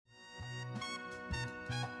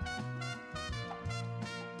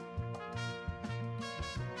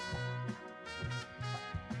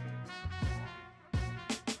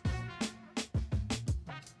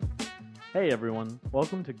Hey everyone,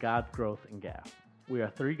 welcome to God's Growth and Gaff. We are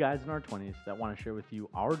three guys in our 20s that want to share with you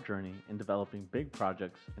our journey in developing big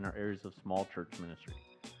projects in our areas of small church ministry.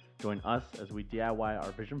 Join us as we DIY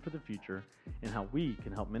our vision for the future and how we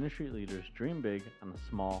can help ministry leaders dream big on a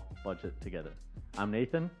small budget together. I'm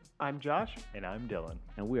Nathan. I'm Josh. And I'm Dylan.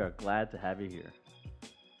 And we are glad to have you here.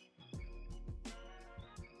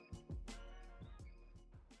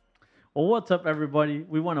 Well, what's up, everybody?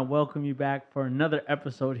 We want to welcome you back for another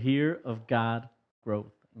episode here of God,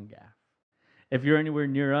 Growth, and Gaff. If you're anywhere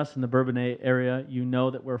near us in the Bourbonnais area, you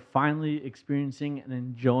know that we're finally experiencing and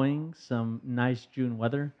enjoying some nice June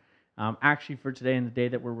weather. Actually, for today and the day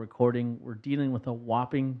that we're recording, we're dealing with a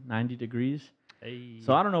whopping 90 degrees. Hey.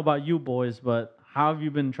 So I don't know about you boys, but how have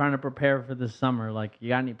you been trying to prepare for this summer? Like, you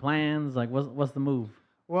got any plans? Like, what's the move?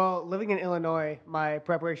 Well, living in Illinois, my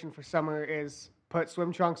preparation for summer is put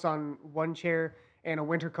swim trunks on one chair and a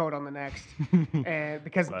winter coat on the next. And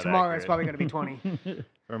because About tomorrow it's accurate. probably going to be 20. If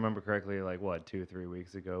I remember correctly, 2 or 3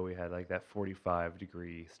 weeks ago, we had that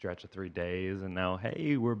 45-degree stretch of 3 days, and now,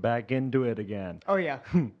 hey, we're back into it again. Oh, yeah.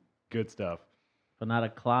 Good stuff. But not a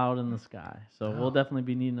cloud in the sky. So we'll definitely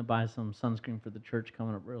be needing to buy some sunscreen for the church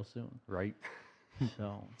coming up real soon. Right?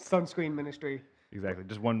 So, Sunscreen ministry. Exactly.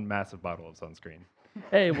 Just one massive bottle of sunscreen.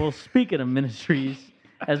 hey, well, speaking of ministries,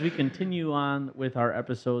 as we continue on with our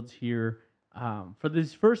episodes here, for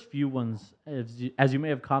these first few ones, as you may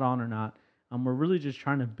have caught on or not, we're really just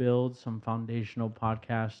trying to build some foundational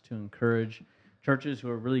podcasts to encourage churches who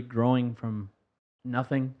are really growing from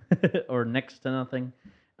nothing or next to nothing.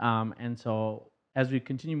 And so as we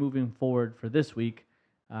continue moving forward for this week,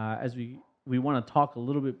 as we want to talk a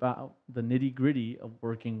little bit about the nitty gritty of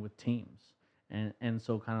working with teams. And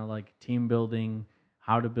so kind of like team building,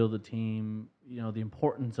 how to build a team, the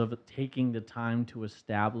importance of taking the time to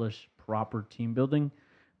establish proper team building.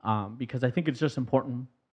 Because I think it's just important,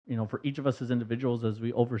 for each of us as individuals, as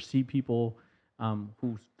we oversee people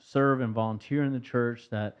who serve and volunteer in the church,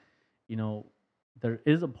 that, there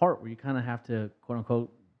is a part where you kind of have to, quote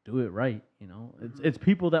unquote, do it right. It's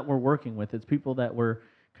people that we're working with. It's people that we're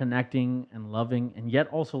connecting and loving and yet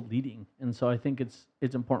also leading. And so I think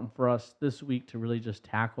it's important for us this week to really just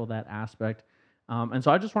tackle that aspect. And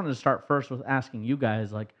so I just wanted to start first with asking you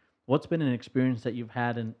guys, what's been an experience that you've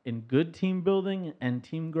had in good team building and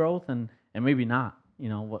team growth and maybe not?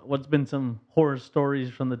 What's been some horror stories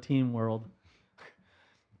from the team world?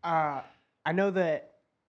 I know that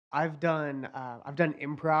I've done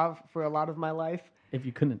improv for a lot of my life. If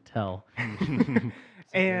you couldn't tell.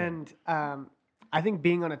 And I think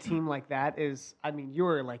being on a team like that is,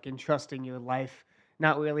 you're entrusting your life,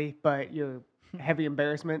 not really, but you're heavy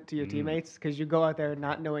embarrassment to your teammates because you go out there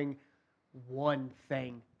not knowing one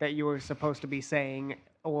thing that you were supposed to be saying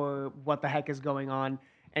or what the heck is going on,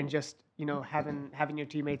 and just having your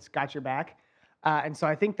teammates got your back. And so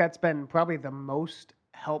I think that's been probably the most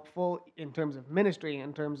helpful in terms of ministry,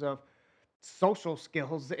 in terms of social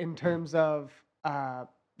skills, in terms of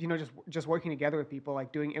just working together with people.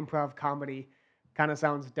 Like doing improv comedy kind of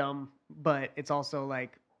sounds dumb, but it's also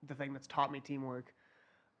the thing that's taught me teamwork.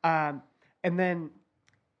 And then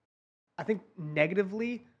I think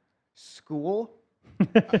negatively, school,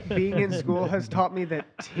 being in school has taught me that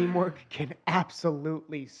teamwork can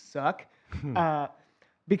absolutely suck.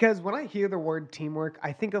 Because when I hear the word teamwork,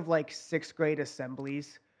 I think of sixth grade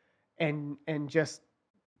assemblies and just,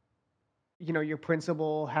 your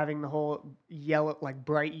principal having the whole yellow,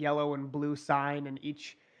 bright yellow and blue sign, and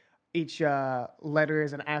each letter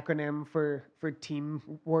is an acronym for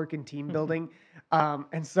teamwork and team building.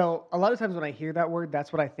 And so a lot of times when I hear that word,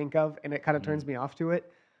 that's what I think of, and it kind of turns me off to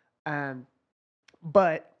it.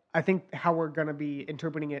 But I think how we're going to be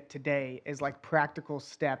interpreting it today is practical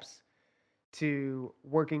steps to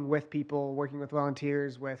working with people, working with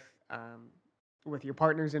volunteers, with your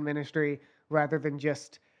partners in ministry, rather than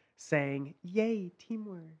just saying, yay,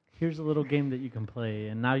 teamwork. Here's a little game that you can play,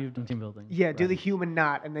 and now you've done team building. Yeah, do the human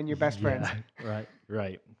knot, and then you're best friends.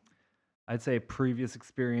 Right. I'd say previous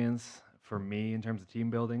experience for me in terms of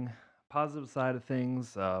team building, positive side of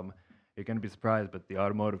things, you're going to be surprised, but the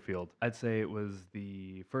automotive field, I'd say it was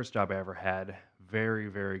the first job I ever had. Very,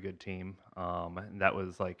 very good team. And that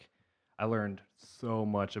was I learned so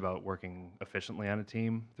much about working efficiently on a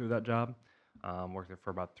team through that job. Worked there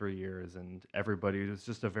for about 3 years, and everybody was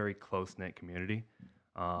just a very close-knit community.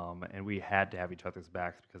 And we had to have each other's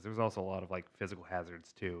backs because there was also a lot of physical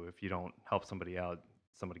hazards too. If you don't help somebody out,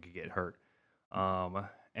 somebody could get hurt.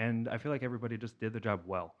 And I feel like everybody just did their job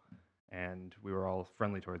well, and we were all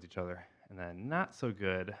friendly towards each other. And then not so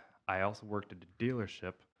good, I also worked at a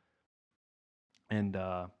dealership, and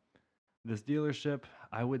this dealership,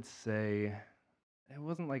 I would say, it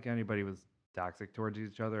wasn't like anybody was toxic towards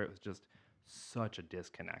each other. It was just such a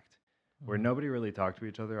disconnect where Mhm. nobody really talked to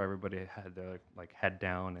each other. Everybody had their like head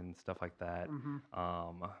down and stuff like that.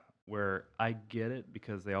 Hmm. Where I get it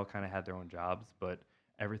because they all kind of had their own jobs, but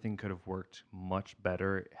everything could have worked much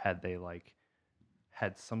better had they like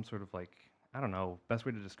had some sort of like, I don't know, best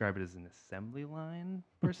way to describe it is an assembly line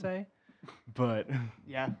per se. But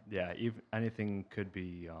Yeah. yeah, even anything could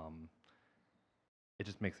be. It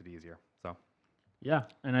just makes it easier. So Yeah,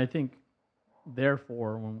 and I think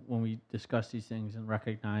therefore when we discuss these things and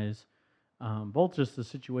recognize both just the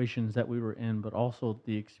situations that we were in, but also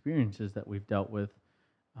the experiences that we've dealt with,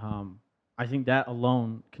 um, I think that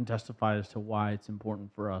alone can testify as to why it's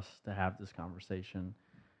important for us to have this conversation.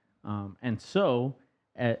 And so,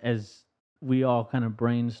 as we all kind of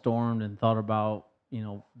brainstormed and thought about,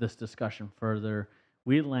 this discussion further,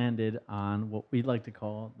 we landed on what we like to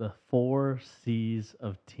call the 4 C's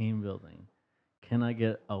of team building. Can I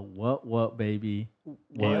get a what, baby? What,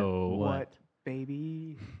 Ayo. What,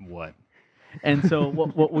 baby? what? And so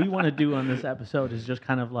what we want to do on this episode is just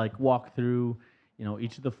kind of like walk through,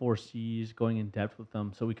 each of the 4 C's, going in depth with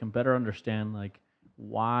them so we can better understand like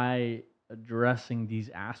why addressing these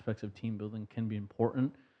aspects of team building can be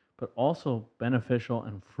important, but also beneficial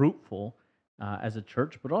and fruitful as a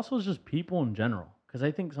church, but also as just people in general. Because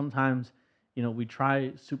I think sometimes, we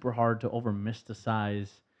try super hard to over mysticize,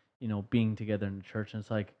 being together in the church. And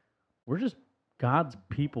it's like, we're just God's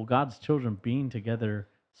people, God's children being together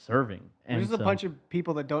serving. We're And just a so bunch of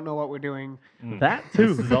people that don't know what we're doing. that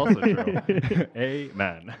too This is also true.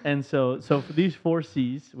 Amen. And so for these 4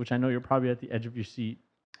 C's, which I know you're probably at the edge of your seat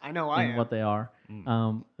I know I in am. what they are,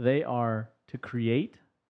 they are to create,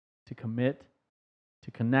 to commit,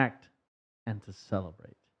 to connect, and to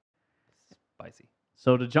celebrate. Spicy.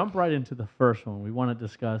 So to jump right into the first one, we want to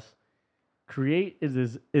discuss create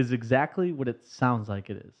is exactly what it sounds like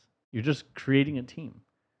it is. You're just creating a team.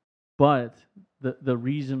 But the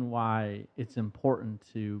reason why it's important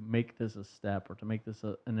to make this a step or to make this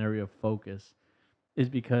an area of focus is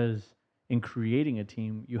because in creating a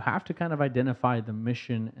team, you have to kind of identify the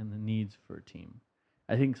mission and the needs for a team.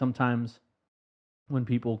 I think sometimes when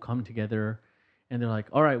people come together and they're like,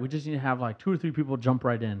 all right, we just need to have like 2 or 3 people jump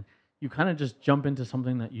right in, you kind of just jump into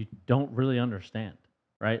something that you don't really understand,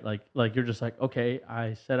 right? Like you're just like, okay,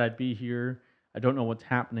 I said I'd be here. I don't know what's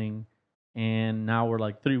happening. And now we're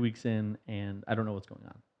like 3 weeks in and I don't know what's going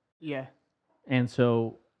on. Yeah. And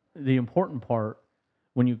so the important part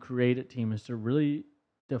when you create a team is to really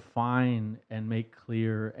define and make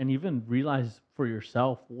clear and even realize for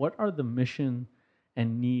yourself what are the mission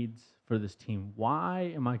and needs for this team.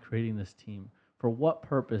 Why am I creating this team? For what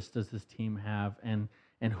purpose does this team have, and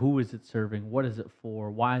who is it serving? What is it for?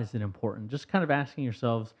 Why is it important? Just kind of asking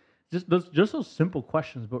yourselves just those simple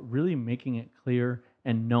questions, but really making it clear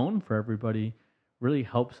and known for everybody really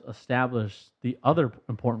helps establish the other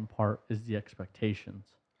important part is the expectations.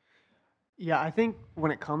 Yeah, I think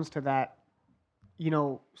when it comes to that,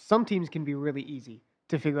 some teams can be really easy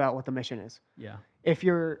to figure out what the mission is. Yeah. If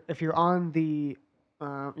you're on the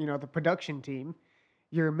the production team,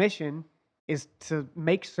 your mission is to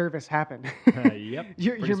make service happen. Yep.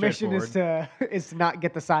 Your pretty mission is to not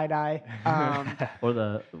get the side eye. Or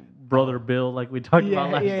the brother Bill like we talked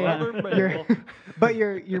about last time. Brother Your- Bill. but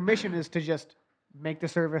your mission is to just make the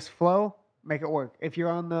service flow, make it work. If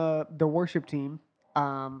you're on the worship team,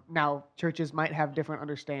 now churches might have different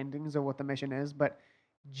understandings of what the mission is, but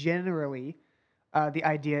generally, the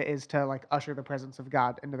idea is to like usher the presence of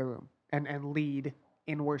God into the room and lead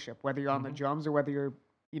in worship, whether you're on the Mhm. drums or whether you're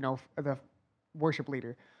the worship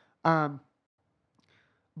leader. Um,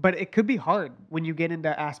 but it could be hard when you get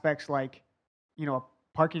into aspects like a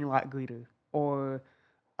parking lot greeter or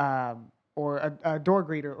a door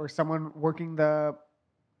greeter or someone working the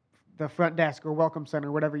front desk or welcome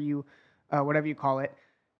center, whatever you call it.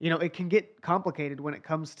 It can get complicated when it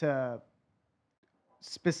comes to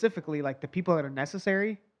specifically like the people that are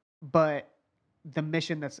necessary, but the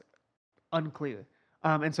mission that's unclear.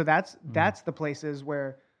 And so that's the places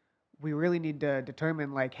where we really need to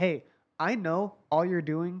determine like, hey, I know all you're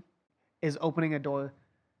doing is opening a door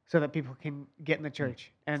so that people can get in the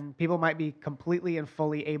church, and people might be completely and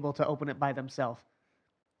fully able to open it by themselves.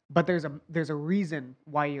 But there's a reason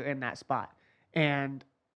why you're in that spot, and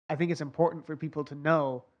I think it's important for people to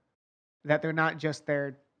know that they're not just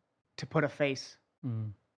there to put a face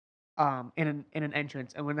Mm. in an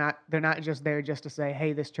entrance, and they're not just there just to say,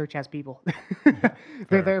 hey, this church has people. Fair.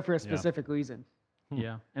 They're there for a Yeah. specific reason.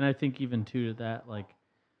 Yeah. And I think even too to that, like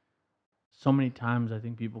so many times I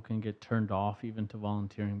think people can get turned off even to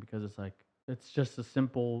volunteering because it's like it's just a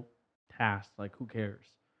simple task, like who cares?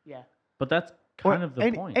 Yeah. But that's kind of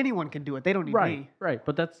the point. Anyone can do it. They don't need Right, me. right.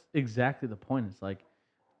 But that's exactly the point. It's like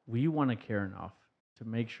we want to care enough to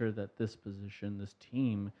make sure that this position, this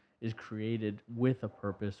team, is created with a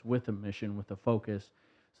purpose, with a mission, with a focus.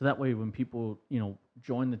 So that way, when people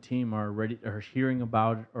join the team, are ready, are hearing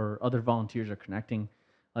about it, or other volunteers are connecting,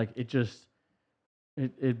 like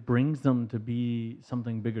it brings them to be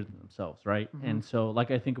something bigger than themselves, right? And so, like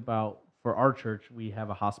I think about for our church, we have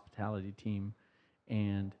a hospitality team,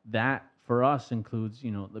 and that for us includes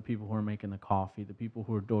the people who are making the coffee, the people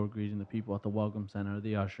who are door greeting, the people at the welcome center,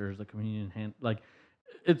 the ushers, the communion hand, like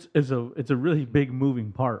it's a really big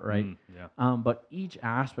moving part, right? Yeah. But each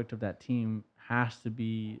aspect of that team has to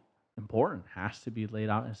be important, has to be laid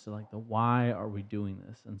out as to like the why are we doing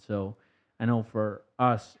this. And so I know for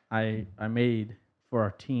us, I made for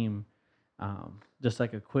our team just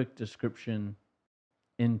like a quick description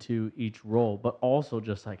into each role, but also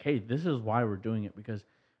just like, hey, this is why we're doing it, because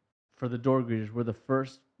for the door greeters, we're the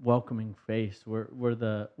first welcoming face. We're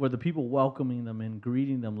the people welcoming them and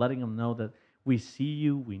greeting them, letting them know that we see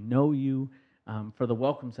you, we know you. For the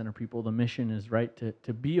welcome center people, the mission is right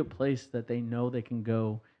to be a place that they know they can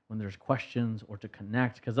go when there's questions or to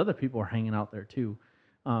connect, because other people are hanging out there too.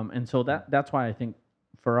 And so that's why I think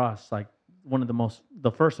for us, like one of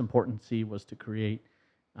the first important C was to create,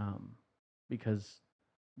 because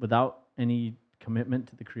without any commitment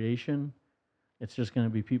to the creation, it's just going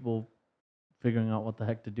to be people figuring out what the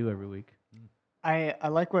heck to do every week. I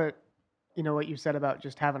like what you said about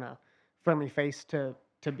just having a friendly face to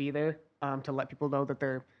be there, to let people know that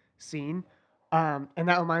they're seen. And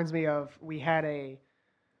that reminds me of, we had a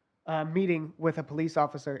meeting with a police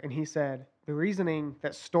officer, and he said the reasoning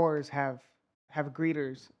that stores have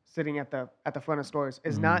greeters sitting at the front of stores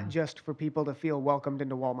is not just for people to feel welcomed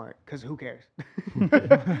into Walmart, because who cares?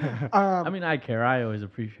 I mean, I care. I always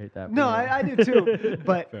appreciate that. No, but yeah. I do too.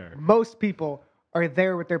 But Fair. most people are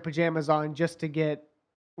there with their pajamas on just to get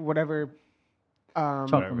whatever.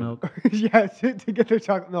 Chocolate Whatever. milk. Yeah, to get their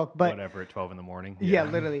chocolate milk. But Whatever at 12 in the morning. yeah,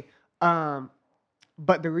 literally.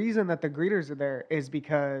 But the reason that the greeters are there is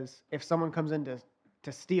because if someone comes in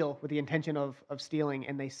to steal with the intention of stealing,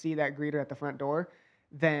 and they see that greeter at the front door,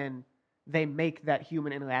 then they make that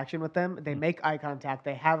human interaction with them. They make eye contact.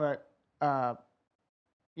 They have a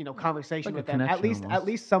conversation Like a with them, at connection almost.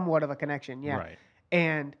 least somewhat of a connection. Yeah. Right.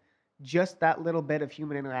 And just that little bit of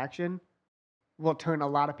human interaction will turn a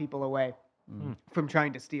lot of people away from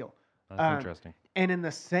trying to steal. That's interesting. And in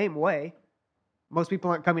the same way, most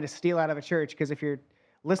people aren't coming to steal out of a church, because if you're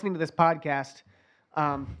listening to this podcast,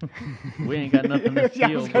 We ain't got nothing to yeah, I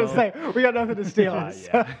steal, was gonna bro. say, we got nothing to steal.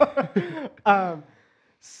 Yeah.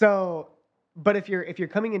 But if you're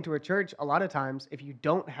coming into a church, a lot of times, if you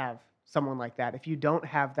don't have someone like that, if you don't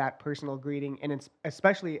have that personal greeting, and it's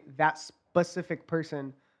especially that specific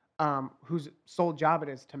person whose sole job it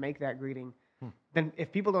is to make that greeting, then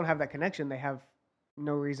if people don't have that connection, they have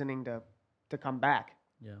no reasoning to come back.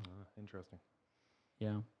 Yeah. Interesting.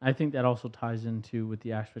 Yeah, I think that also ties into with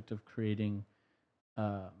the aspect of creating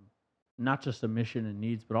not just a mission and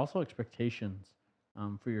needs, but also expectations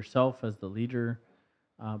for yourself as the leader,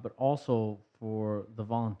 but also for the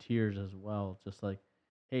volunteers as well. Just like,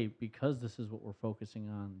 hey, because this is what we're focusing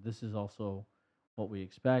on, this is also what we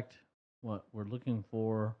expect, what we're looking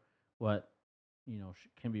for, what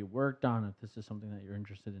can be worked on if this is something that you're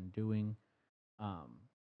interested in doing.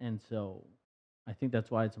 And so I think that's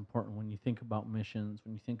why it's important when you think about missions,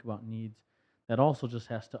 when you think about needs, that also just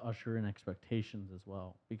has to usher in expectations as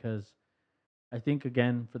well. Because I think,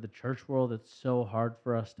 again, for the church world, it's so hard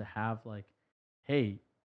for us to have, like, hey,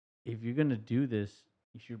 if you're going to do this,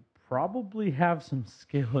 you should probably have some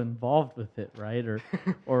skill involved with it, right?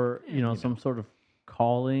 Or some sort of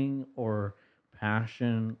calling or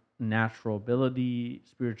passion, natural ability,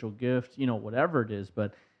 spiritual gift, whatever it is.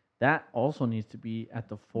 But that also needs to be at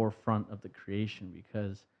the forefront of the creation,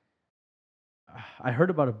 because I heard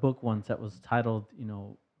about a book once that was titled,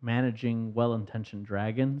 Managing Well-Intentioned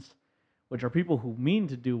Dragons, which are people who mean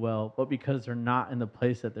to do well, but because they're not in the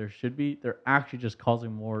place that there should be, they're actually just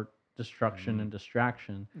causing more destruction and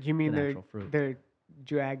distraction. You mean than actual fruit. they're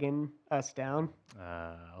dragging us down?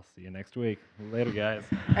 I'll see you next week. Later, guys.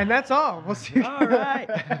 And that's all. We'll see. All right.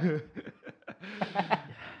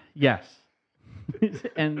 Yes.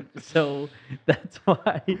 And so that's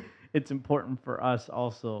why it's important for us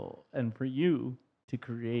also, and for you, to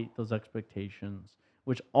create those expectations,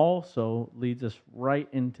 which also leads us right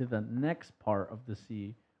into the next part of the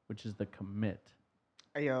C, which is the commit.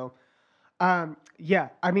 Yo, yeah.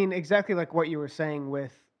 I mean, exactly like what you were saying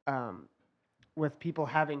with people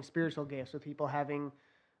having spiritual gifts, with people having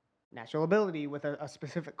natural ability, with a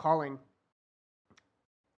specific calling.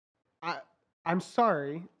 I'm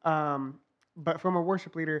sorry, but from a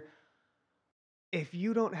worship leader, if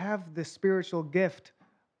you don't have the spiritual gift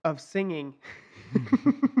of singing,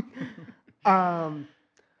 um,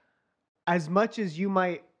 as much as you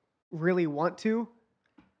might really want to,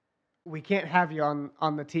 we can't have you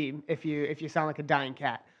on the team if you sound like a dying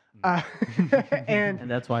cat. Uh, and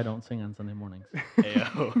And that's why I don't sing on Sunday mornings.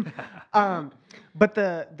 Ayo. um, but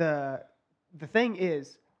the thing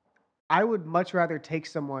is, I would much rather take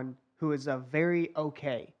someone who is a very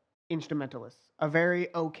okay instrumentalist, a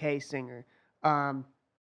very okay singer, um,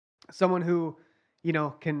 someone who,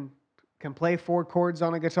 can play four chords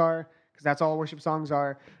on a guitar because that's all worship songs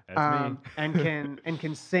are, That's me. and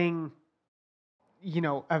can sing,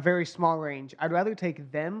 a very small range. I'd rather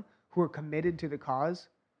take them who are committed to the cause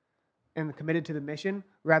and committed to the mission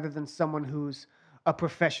rather than someone who's a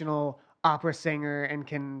professional opera singer and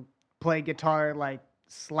can play guitar like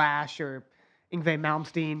Slash or Yngwie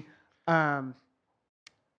Malmsteen, um,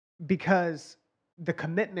 because the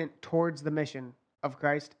commitment towards the mission of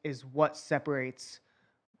Christ is what separates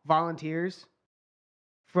volunteers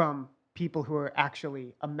from people who are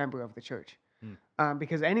actually a member of the church. Hmm.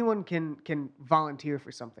 Because anyone can volunteer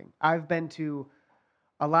for something. I've been to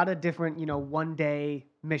a lot of different, 1 day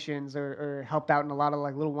missions or helped out in a lot of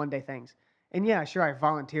like little 1 day things. And yeah, sure, I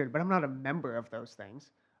volunteered, but I'm not a member of those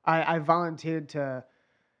things. I volunteered to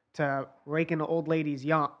rake an old lady's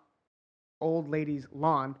lawn.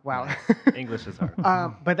 Wow. Nice. English is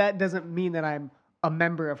hard. But that doesn't mean that I'm a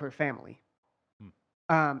member of her family.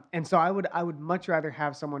 Hmm. And so I would much rather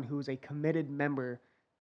have someone who's a committed member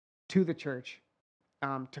to the church,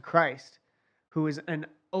 to Christ, who is an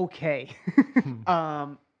okay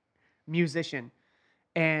um, musician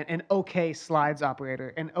and an okay slides operator,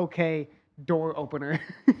 an okay door opener,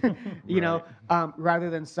 rather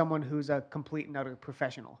than someone who's a complete and utter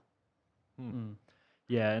professional. Mm.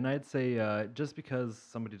 Yeah, and I'd say just because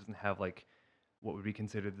somebody doesn't have like what would be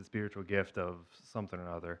considered the spiritual gift of something or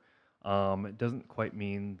other, it doesn't quite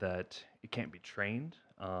mean that it can't be trained.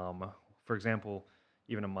 For example,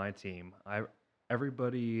 even on my team,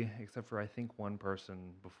 everybody except for I think one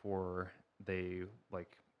person before they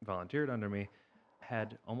like volunteered under me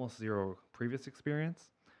had almost zero previous experience,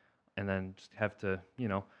 and then just have to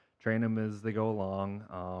train them as they go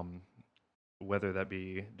along. Whether that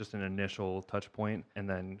be just an initial touch point, and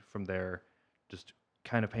then from there, just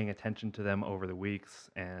kind of paying attention to them over the weeks,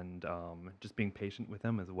 and just being patient with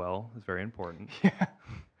them as well is very important. Yeah.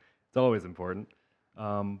 It's always important.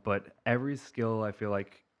 But every skill, I feel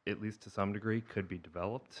like, at least to some degree, could be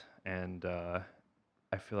developed, and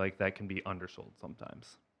I feel like that can be undersold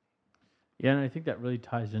sometimes. Yeah, and I think that really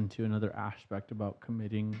ties into another aspect about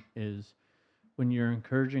committing is when you're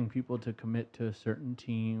encouraging people to commit to a certain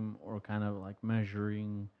team or kind of like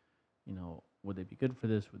measuring, would they be good for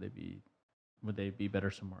this? Would they be better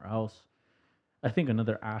somewhere else? I think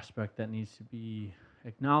another aspect that needs to be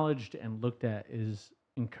acknowledged and looked at is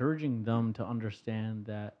encouraging them to understand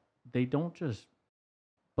that they don't just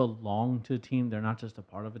belong to a team, they're not just a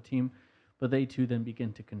part of a team, but they too then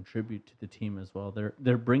begin to contribute to the team as well.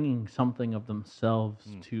 They're bringing something of themselves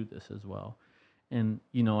Mm. to this as well. And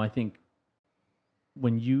I think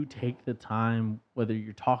when you take the time, whether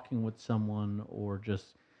you're talking with someone or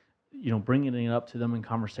just bringing it up to them in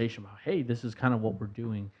conversation about, hey, this is kind of what we're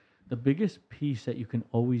doing, the biggest piece that you can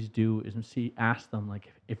always do is ask them,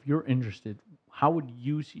 like, if you're interested, how would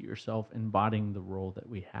you see yourself embodying the role that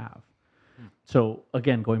we have? Hmm. So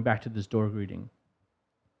again, going back to this door greeting,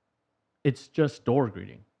 it's just door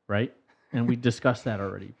greeting, right? And we discussed that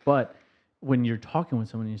already. But when you're talking with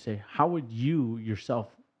someone, you say, how would you yourself,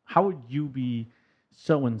 how would you be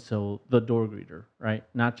so and so the door greeter, right?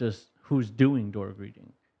 Not just who's doing door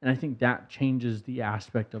greeting. And I think that changes the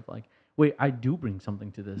aspect of like, wait, I do bring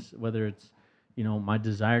something to this, whether it's, my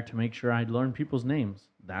desire to make sure I learn people's names.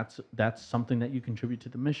 That's something that you contribute to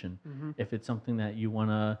the mission. Mm-hmm. If it's something that you want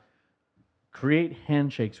to create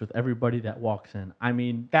handshakes with everybody that walks in. I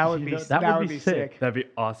mean, That would be that would be sick. That'd be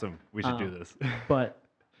awesome. We should do Um, this. But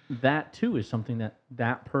that too is something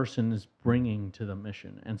that person is bringing to the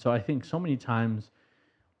mission. And so I think so many times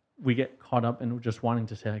we get caught up in just wanting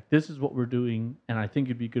to say like, this is what we're doing, and I think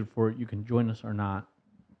it'd be good for it. You can join us or not.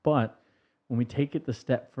 But when we take it the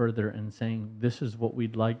step further and saying, this is what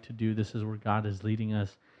we'd like to do, this is where God is leading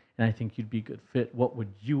us, and I think you'd be a good fit, what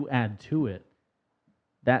would you add to it?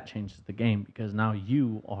 That changes the game because now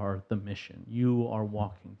you are the mission. You are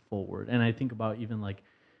walking forward. And I think about even like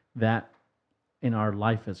that in our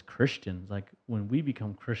life as Christians. Like when we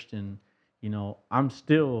become Christian, I'm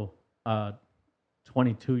still a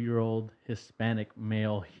 22-year-old Hispanic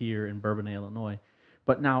male here in Bourbonnais, Illinois.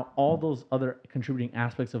 but now all those other contributing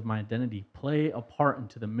aspects of my identity play a part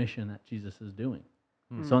into the mission that Jesus is doing.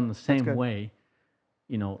 So in the same good. way,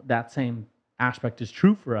 that same aspect is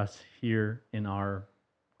true for us here in our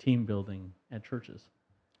team building at churches.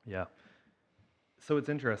 Yeah. So it's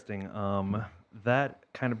interesting. That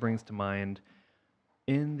kind of brings to mind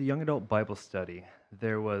in the young adult Bible study,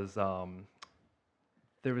 there was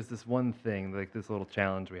this one thing, like this little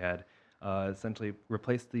challenge we had. Essentially,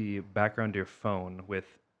 replace the background to your phone with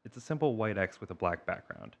it's a simple white X with a black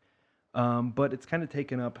background. But it's kind of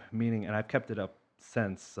taken up meaning, and I've kept it up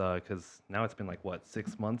since because now it's been like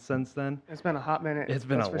 6 months since then. It's been a hot minute. It's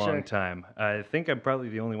been that's a for long sure. time. I think I'm probably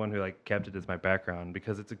the only one who kept it as my background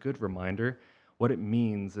because it's a good reminder. What it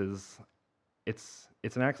means is it's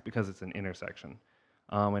an X because it's an intersection.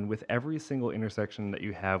 And with every single intersection that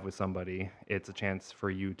you have with somebody, it's a chance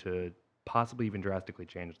for you to possibly even drastically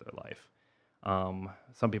change their life.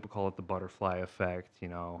 Some people call it the butterfly effect,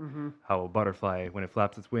 how a butterfly, when it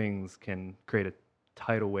flaps its wings, can create a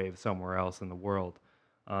tidal wave somewhere else in the world.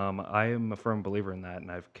 I am a firm believer in that,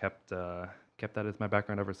 and I've kept that as my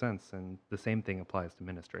background ever since. And the same thing applies to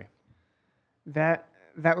ministry. That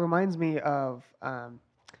reminds me of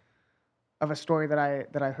a story that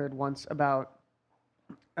I heard once about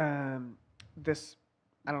this.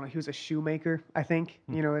 I don't know. He was a shoemaker, I think.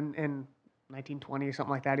 In 1920 or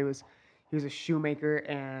something like that. He was a shoemaker,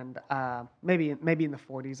 and maybe in the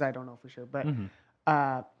 40s. I don't know for sure, but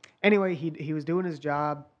anyway, he was doing his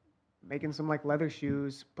job, making some leather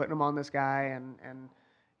shoes, putting them on this guy, and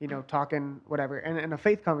talking whatever, and a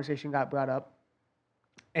faith conversation got brought up,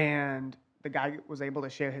 and the guy was able to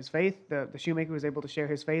share his faith. The shoemaker was able to share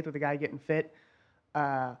his faith with the guy getting fit,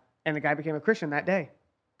 and the guy became a Christian that day.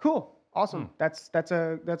 Cool, awesome. That's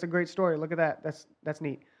a great story. Look at that. That's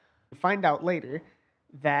neat. Find out later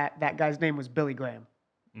that guy's name was Billy Graham.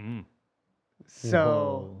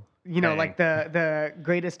 So Whoa. like the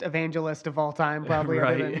greatest evangelist of all time, probably,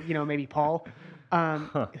 other than maybe Paul,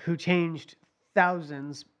 who changed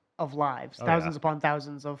thousands of lives, thousands upon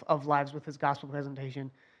thousands of lives with his gospel presentation.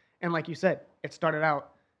 And like you said, it started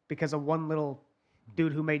out because of one little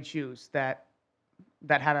dude who made shoes that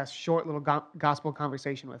had a short little gospel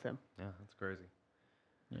conversation with him. Yeah, that's crazy.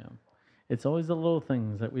 Yeah. It's always the little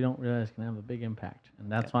things that we don't realize can have a big impact. And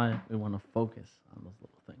that's why we want to focus on those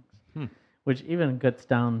little things. Which even gets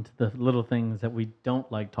down to the little things that we don't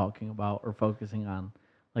like talking about or focusing on,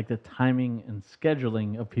 like the timing and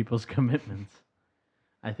scheduling of people's commitments.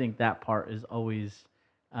 I think that part is always,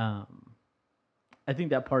 a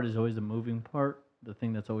moving part, the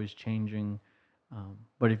thing that's always changing.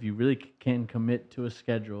 But if you really can commit to a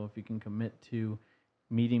schedule, if you can commit to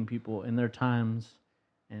meeting people in their times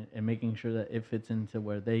and making sure that it fits into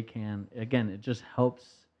where they can, again, it just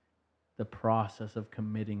helps the process of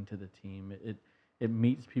committing to the team. It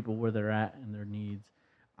meets people where they're at and their needs.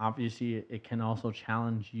 Obviously, it can also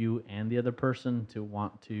challenge you and the other person to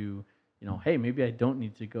want to, hey, maybe I don't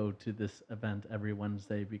need to go to this event every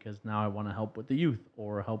Wednesday because now I want to help with the youth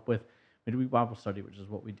or help with midweek Bible study, which is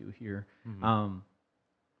what we do here.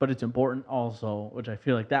 But it's important also, which I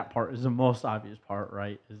feel like that part is the most obvious part,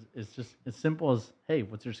 right? Is just as simple as, hey,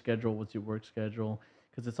 what's your schedule? What's your work schedule?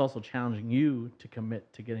 Because it's also challenging you to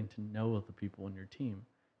commit to getting to know the people in your team.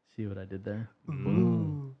 See what I did there?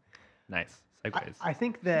 Boom. Nice. Segues. I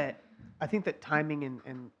think that timing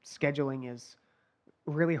and scheduling is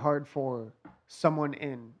really hard for someone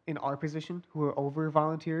in our position who are over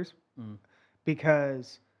volunteers,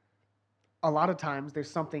 because a lot of times there's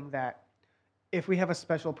something that, if we have a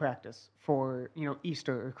special practice for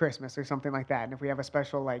Easter or Christmas or something like that, and if we have a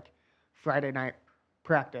special Friday night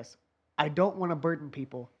practice, I don't want to burden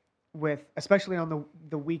people with, especially on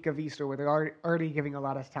the week of Easter where they're already giving a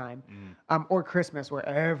lot of time, or Christmas where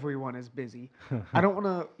everyone is busy. I don't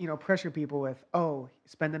want to pressure people with,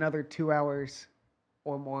 spend another 2 hours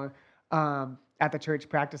or more at the church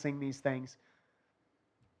practicing these things,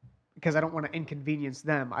 because I don't want to inconvenience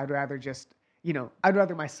them. I'd rather just I'd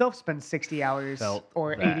rather myself spend 60 hours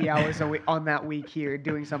or 80 hours a week on that week here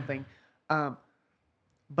doing something.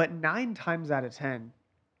 But 9 times out of 10,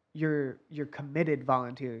 your committed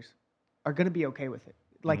volunteers are going to be okay with it.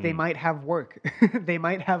 They might have work. They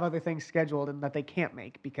might have other things scheduled and that they can't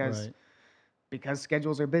make because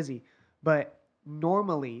schedules are busy. But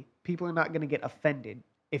normally, people are not going to get offended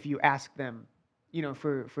if you ask them,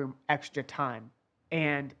 for extra time.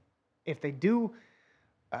 And if they do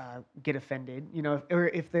get offended, or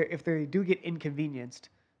if they do get inconvenienced,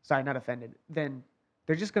 sorry, not offended, then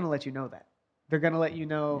they're just going to let you know that. They're going to let you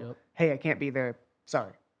know, hey, I can't be there.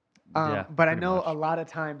 Sorry. But I know a lot of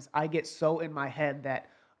times I get so in my head that,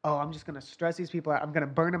 I'm just going to stress these people out. I'm going to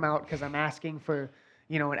burn them out because I'm asking for,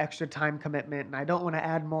 an extra time commitment, and I don't want to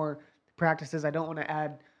add more practices. I don't want to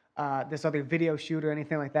add this other video shoot or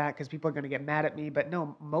anything like that because people are going to get mad at me. But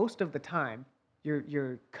no, most of the time,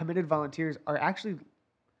 your committed volunteers are actually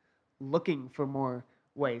looking for more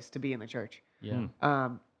ways to be in the church. Yeah.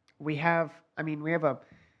 We have a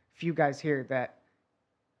few guys here that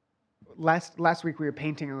last week we were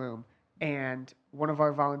painting a room, and one of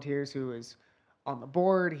our volunteers who is on the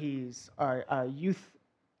board, he's a youth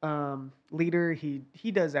leader.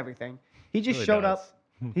 He does everything. He just Really showed does. up.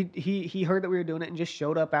 He heard that we were doing it and just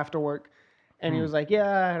showed up after work. And he was like, "Yeah,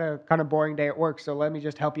 I had a kind of boring day at work, so let me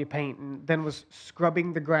just help you paint." And then was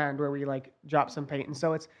scrubbing the ground where we like dropped some paint. And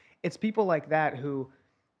so it's people like that who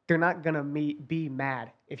they're not gonna be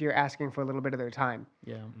mad if you're asking for a little bit of their time.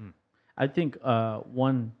 Yeah. I think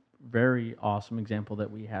one very awesome example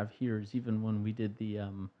that we have here is even when we did the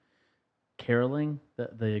caroling,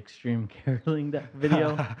 the extreme caroling that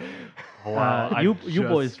video. Wow, I you just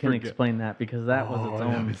boys can forget- explain that because that was its that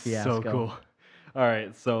own was fiasco. So cool. All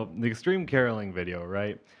right, so the extreme caroling video,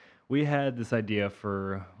 right? We had this idea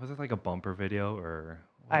for, was it like a bumper video or?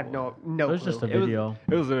 I have no It was clue. just a It was- video.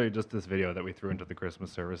 It was literally just this video that we threw into the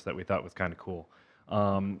Christmas service that we thought was kind of cool.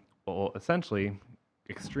 Well, essentially,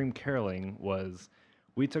 extreme caroling was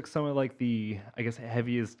we took some of like the, I guess,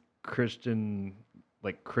 heaviest Christian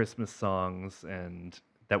like Christmas songs and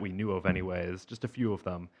that we knew of anyways, just a few of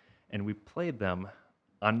them, and we played them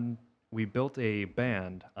on. We built a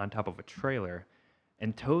band on top of a trailer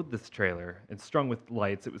and towed this trailer and strung with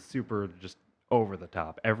lights. It was super just over the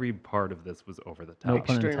top. Every part of this was over the top. No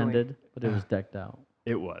pun Extremely. intended, but it was decked out.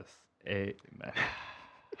 It was a mess.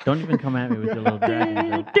 Don't even come at me with your little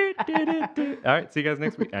dragon joke. All right, see you guys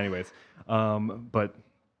next week. Anyways, but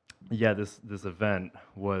yeah, this event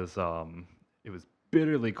was it was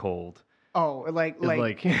bitterly cold. Oh, like It was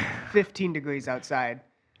like 15 degrees outside.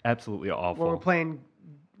 absolutely Where we're awful. playing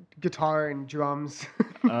guitar and drums.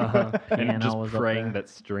 And Piano just was up praying there. that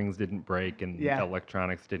strings didn't break and Yeah.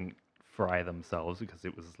 electronics didn't fry themselves because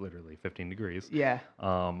it was literally 15 degrees. Yeah.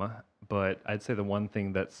 But I'd say the one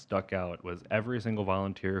thing that stuck out was every single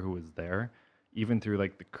volunteer who was there, even through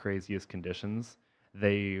like the craziest conditions,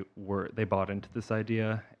 they bought into this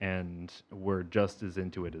idea and were just as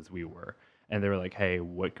into it as we were. And they were like, "Hey,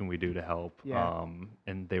 what can we do to help?" Yeah.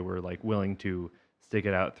 And they were like willing to stick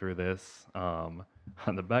it out through this on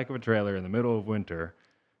the back of a trailer in the middle of winter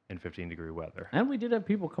in 15-degree weather. And we did have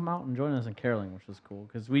people come out and join us in caroling, which was cool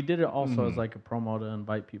because we did it also as Mhm. like a promo to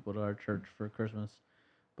invite people to our church for Christmas.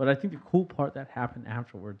 But I think the cool part that happened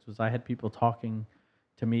afterwards was I had people talking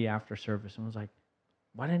to me after service and was like,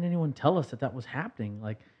 "Why didn't anyone tell us that was happening?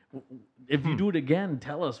 Like, if you do it again,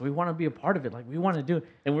 tell us. We want to be a part of it. Like, we want to do it."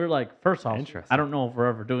 And we're like, first off, Interesting. I don't know if we're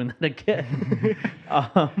ever doing that again.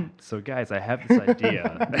 So guys, I have this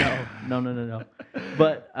idea. No.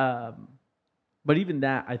 But even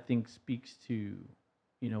that I think speaks to,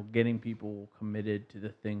 getting people committed to the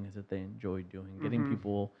things that they enjoy doing, getting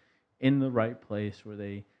people in the right place where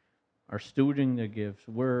they are stewarding their gifts.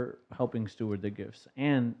 We're helping steward the gifts,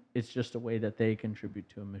 and it's just a way that they contribute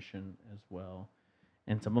to a mission as well.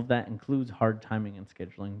 And some of that includes hard timing and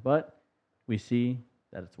scheduling, but we see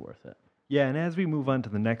that it's worth it. Yeah, and as we move on to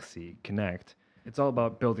the next C, connect, it's all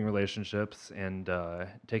about building relationships and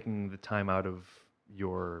taking the time out of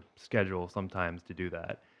your schedule sometimes to do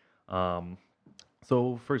that.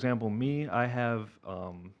 So, for example, me, I have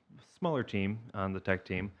a smaller team on the tech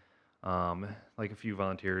team, like a few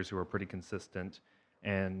volunteers who are pretty consistent,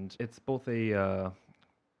 and it's both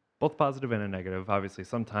both positive and a negative. Obviously,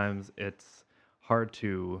 sometimes it's hard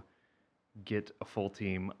to get a full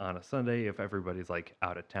team on a Sunday if everybody's like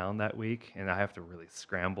out of town that week, and I have to really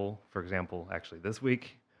scramble. For example, actually this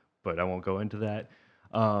week, but I won't go into that.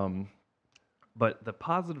 But the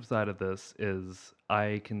positive side of this is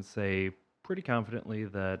I can say pretty confidently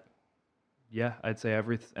that, yeah, I'd say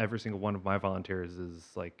every single one of my volunteers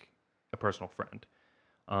is like a personal friend.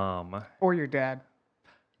 Or your dad.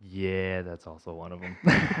 Yeah, that's also one of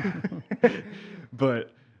them.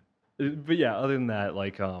 but yeah, other than that,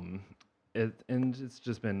 like it's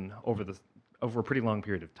just been over a pretty long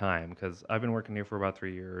period of time because I've been working here for about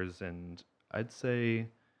 3 years, and I'd say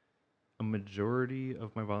a majority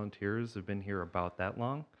of my volunteers have been here about that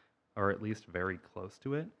long, or at least very close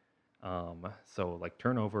to it. So like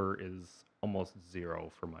turnover is almost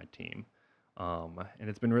zero for my team. And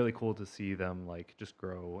it's been really cool to see them like just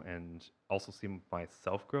grow and also see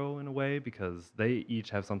myself grow in a way because they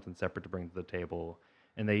each have something separate to bring to the table,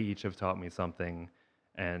 and they each have taught me something,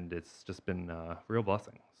 and it's just been a real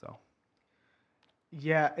blessing. So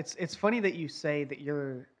Yeah, it's funny that you say that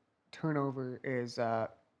your turnover is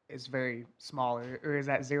very small or is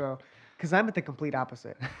at zero, because I'm at the complete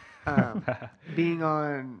opposite. Um, being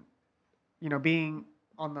on, being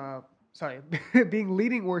on the sorry, being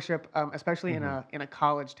leading worship, especially in a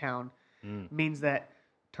college town, Mm. means that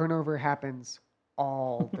turnover happens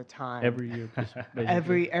all the time. Every year, just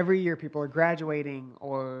basically. Every year, people are graduating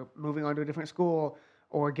or moving on to a different school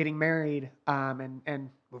or getting married,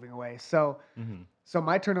 and moving away. So Mhm. so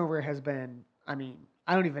my turnover has been. I mean,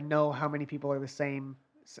 I don't even know how many people are the same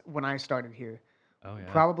when I started here. Oh yeah.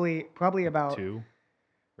 Probably Like about 2,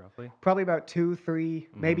 roughly. probably about 2, 3,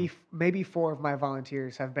 Mhm. maybe 4 of my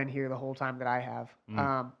volunteers have been here the whole time that I have,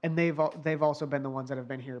 Mm. and they've also been the ones that have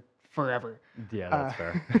been here forever. Yeah, Uh, that's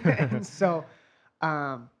fair. and so,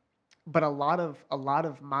 um, but a lot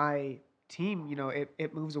of my team,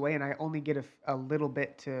 it moves away, and I only get a little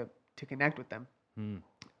bit to connect with them, Mm.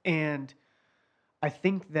 and I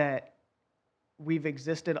think that we've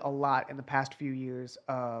existed a lot in the past few years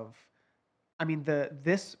of I mean,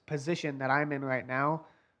 this position that I'm in right now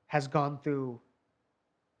has gone through,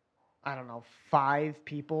 I don't know, 5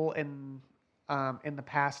 people in the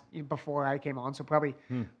past before I came on. So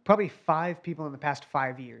Hmm. probably 5 people in the past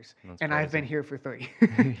 5 years, That's and I've been crazy. here for 3.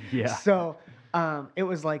 Yeah. So it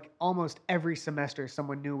was like almost every semester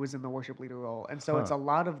someone new was in the worship leader role, and so it's Huh. a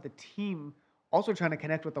lot of the team also trying to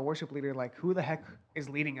connect with the worship leader, like who the heck is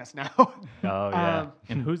leading us now? Oh yeah. um,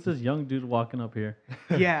 And who's this young dude walking up here?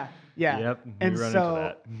 yeah, yeah, Yep. We and run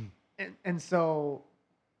so into and so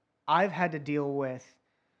I've had to deal with,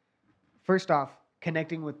 first off,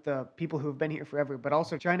 connecting with the people who have been here forever, but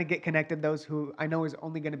also trying to get connected those who I know is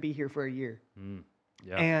only going to be here for a year. that.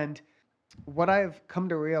 Yeah. And what I've come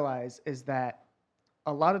to realize is that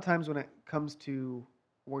a lot of times when it comes to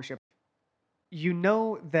worship, you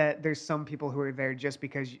know that there's some people who are there just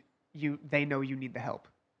because they know you need the help.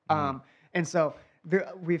 Mhm. And so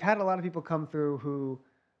we've had a lot of people come through who,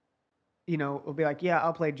 will be like, yeah,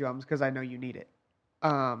 I'll play drums because I know you need it.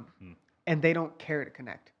 Mm. And they don't care to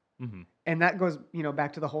connect. Mhm. And that goes,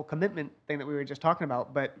 back to the whole commitment thing that we were just talking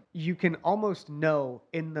about. But you can almost know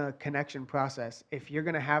in the connection process if you're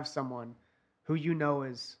going to have someone who you know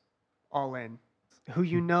is all in, who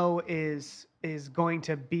you know is going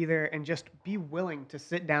to be there and just be willing to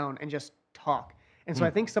sit down and just talk. And so I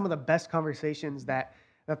Hmm. think some of the best conversations that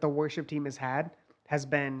the worship team has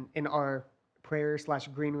been in our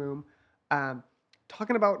prayer/green room, um,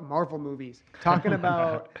 talking about Marvel movies,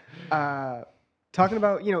 uh, talking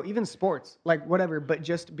about even sports, like whatever, but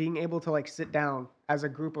just being able to like sit down as a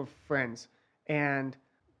group of friends, and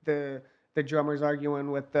the the drummers arguing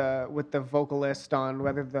with the vocalist on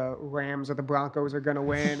whether the Rams or the Broncos are going to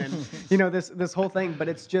win, and this whole thing. But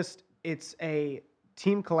it's a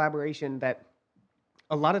team collaboration that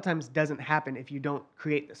a lot of times doesn't happen if you don't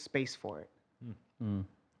create the space for it.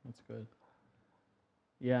 That's good.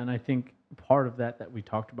 Yeah, and I think part of that we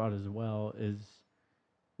talked about as well is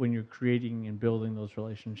when you're creating and building those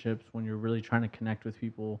relationships, when you're really trying to connect with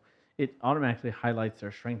people, it automatically highlights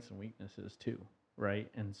their strengths and weaknesses too, right?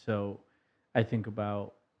 And so I think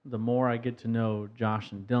about the more I get to know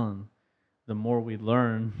Josh and Dylan, the more we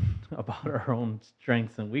learn about our own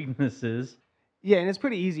strengths and weaknesses. Yeah, and it's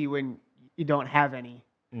pretty easy when you don't have any.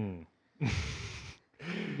 Mm.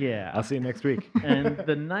 Yeah. I'll see you next week. And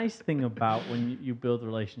the nice thing about when you build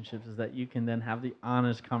relationships is that you can then have the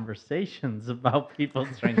honest conversations about people's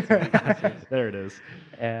strengths and weaknesses. There it is.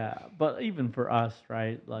 But even for us,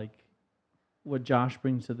 right? Like what Josh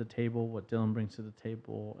brings to the table, what Dylan brings to the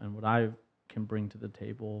table, and what I can bring to the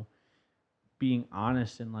table, being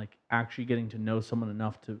honest and like actually getting to know someone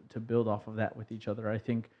enough to build off of that with each other, I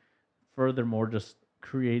think furthermore just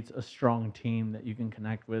creates a strong team that you can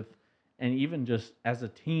connect with. And even just as a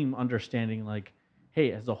team, understanding like,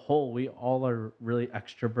 hey, as a whole, we all are really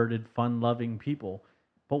extroverted, fun loving people,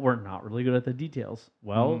 but we're not really good at the details.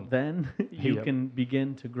 Well, then you Yep. can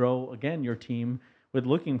begin to grow again your team with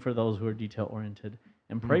looking for those who are detail oriented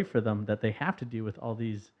and pray for them that they have to deal with all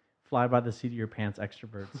these fly by the seat of your pants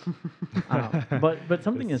extroverts. But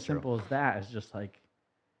something This as is true. simple as that is just like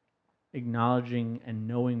acknowledging and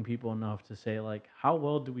knowing people enough to say like how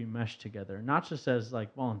well do we mesh together, not just as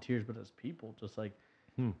like volunteers but as people, just like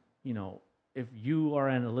Hmm. you know if you are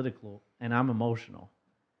analytical and I'm emotional,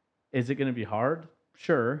 is it going to be hard?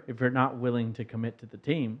 Sure, if you're not willing to commit to the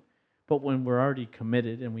team. But when we're already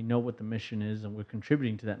committed and we know what the mission is and we're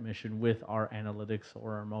contributing to that mission with our analytics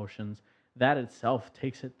or our emotions, that itself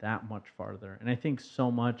takes it that much farther. And I think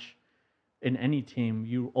so much in any team,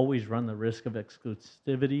 you always run the risk of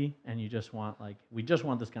exclusivity, and you just want like we just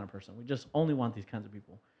want this kind of person. We just only want these kinds of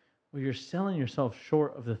people. Well, you're selling yourself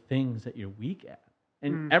short of the things that you're weak at,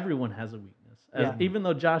 and everyone has a weakness. Yeah. Even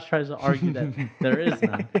though Josh tries to argue that there is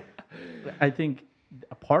none, I think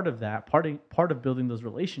a part of that, part of building those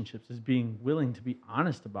relationships is being willing to be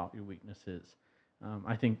honest about your weaknesses.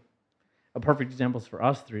 I think a perfect example is for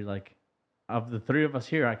us three. Like, of the three of us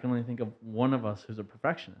here, I can only think of one of us who's a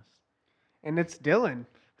perfectionist. And it's Dylan.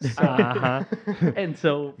 So Uh-huh. And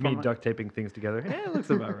so, Me from duct taping things together. It looks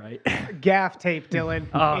about right. gaff tape, Dylan.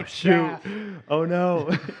 Oh, It's shoot. gaff. Oh, no.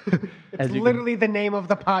 It's as you literally the name of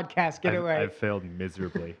the podcast. Get it right. I've failed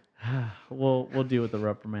miserably. we'll deal with the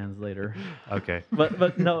reprimands later. Okay.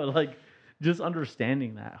 But no, like, just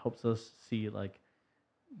understanding that helps us see, like,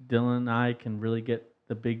 Dylan and I can really get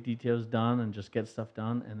the big details done and just get stuff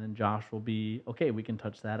done, and then Josh will be okay. We can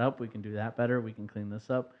touch that up. We can do that better. We can clean this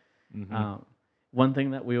up. Mhm. One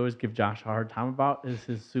thing that we always give Josh a hard time about is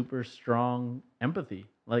his super strong empathy.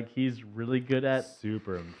 Like, he's really good at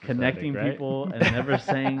Super empathetic, connecting right? people and never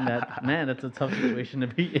saying that, man, it's a tough situation to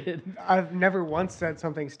be in. I've never once said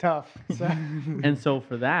something's tough. So. And so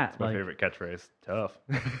for that, My like, favorite catchphrase. Tough.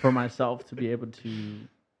 for myself to be able to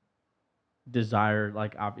desire,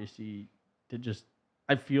 like, obviously, to just,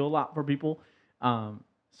 I feel a lot for people.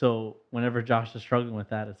 So whenever Josh is struggling with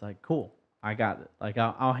that, it's like, cool, I got it. Like,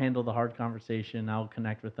 I'll handle the hard conversation. I'll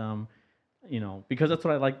connect with them, because that's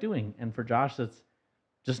what I like doing. And for Josh, that's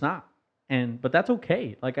just not. But that's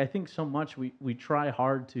okay. Like, I think so much we try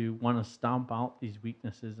hard to want to stomp out these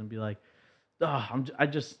weaknesses and be like, I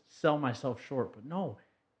just sell myself short. But no,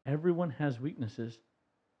 everyone has weaknesses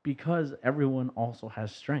because everyone also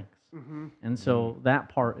has strengths. Hmm. And so that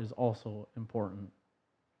part is also important.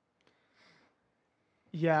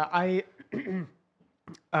 Yeah, I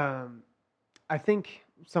think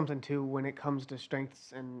something too when it comes to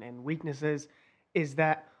strengths and weaknesses is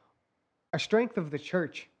that a strength of the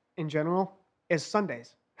church in general is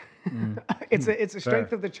Sundays. Mm. It's a strength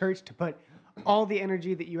Fair. of the church to put all the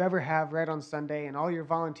energy that you ever have right on Sunday, and all your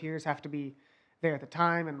volunteers have to be there at the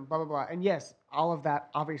time, and blah blah blah. And yes, all of that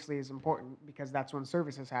obviously is important because that's when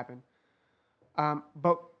services happen.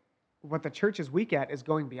 But what the church is weak at is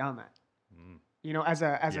going beyond that. Mm. As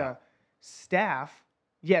Yeah. a staff,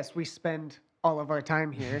 yes, we spend all of our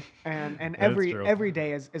time here, and That's every true. every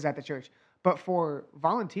day is at the church. But for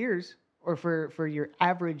volunteers or for your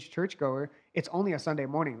average churchgoer, it's only a Sunday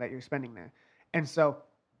morning that you're spending there. And so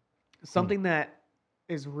something that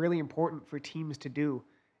is really important for teams to do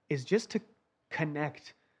is just to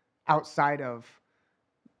connect outside of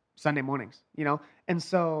Sunday mornings, And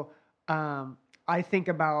so I think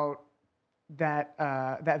about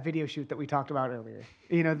that video shoot that we talked about earlier.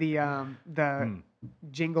 The Hmm.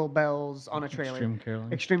 jingle bells on a trailer. Extreme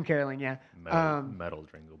caroling. Extreme caroling, yeah. Metal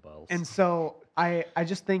jingle bells. And so I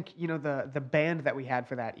just think the band that we had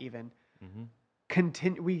for that even Mhm.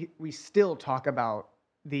 we still talk about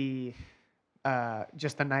the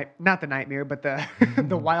just the night, not the nightmare, but the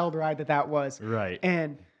the wild ride that was. Right.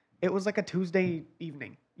 And it was like a Tuesday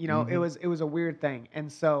evening. It Mhm. was a weird thing.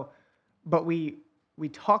 And so, but we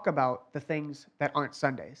talk about the things that aren't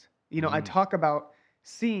Sundays. I Mm. talk about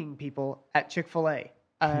seeing people at Chick-fil-A.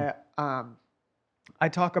 I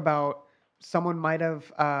talk about someone might have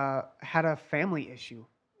had a family issue,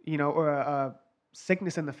 or a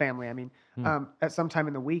sickness in the family. I mean, at some time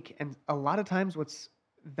in the week. And a lot of times, what's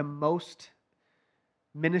the most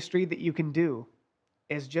ministry that you can do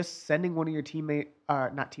is just sending one of your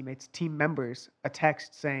team members a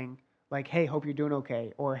text saying, like, hey, hope you're doing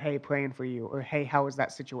okay, or hey, praying for you, or hey, how is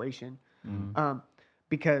that situation? Mhm.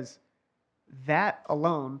 Because that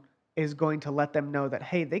alone is going to let them know that,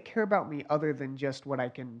 hey, they care about me other than just what I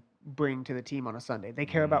can bring to the team on a Sunday. They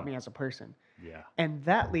care about me as a person. Yeah. And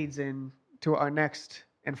that leads in to our next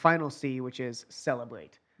and final C, which is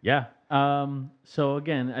celebrate. Yeah. So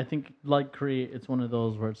again, I think, like Create, it's one of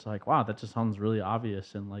those where it's like, wow, that just sounds really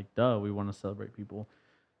obvious and like, duh, we want to celebrate people.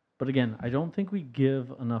 But again, I don't think we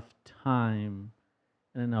give enough time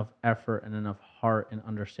and enough effort and enough heart in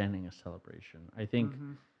understanding a celebration. I think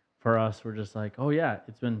Mhm. for us, we're just like, oh yeah,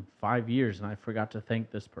 it's been 5 years and I forgot to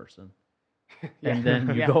thank this person. Yeah. And then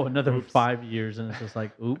you Yeah. go another Oops. 5 years and it's just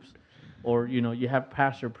like, oops. Or, you have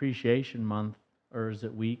Pastor Appreciation Month, or is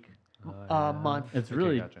it week? Month. It's Okay,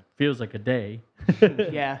 really gotcha. feels like a day.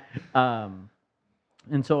 Yeah.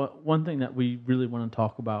 And so one thing that we really want to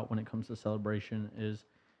talk about when it comes to celebration is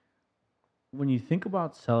when you think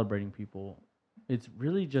about celebrating people, it's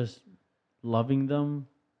really just loving them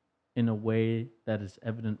in a way that is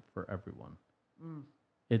evident for everyone. Mm.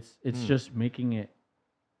 It's Mm. just making it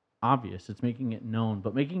obvious. It's making it known,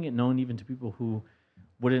 but making it known even to people who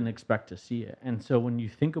wouldn't expect to see it. And so when you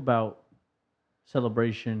think about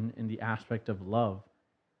celebration in the aspect of love,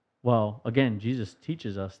 well, again, Jesus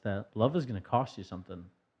teaches us that love is going to cost you something.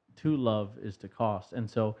 To love is to cost. And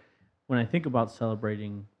so when I think about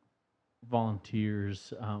celebrating,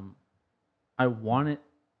 volunteers, I want it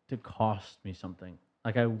to cost me something.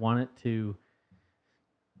 Like I want it to,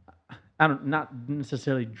 I don't not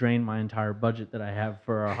necessarily drain my entire budget that I have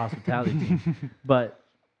for our hospitality team, but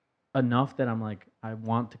enough that I'm like, I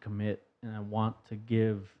want to commit and I want to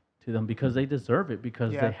give to them because they deserve it,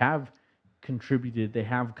 because they Yeah. have contributed, they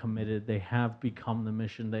have committed, they have become the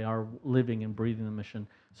mission, they are living and breathing the mission.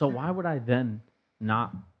 So why would I then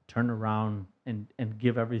not turn around and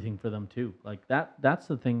give everything for them too? Like that's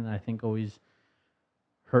the thing that I think always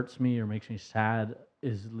hurts me or makes me sad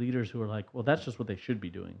is leaders who are like, well, that's just what they should be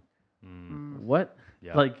doing. Mm, Mm. What?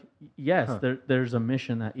 yeah. Like, yes, Huh. there's a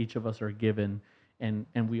mission that each of us are given, and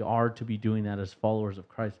we are to be doing that as followers of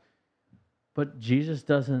Christ. But Jesus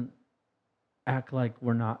doesn't act like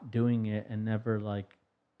we're not doing it and never like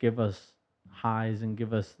give us highs and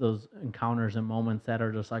give us those encounters and moments that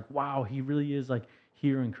are just like, wow, he really is like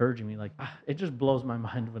here encouraging me. Like it just blows my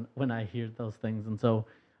mind when I hear those things. And so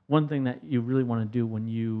one thing that you really want to do when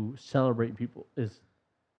you celebrate people is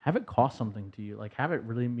have it cost something to you. Like have it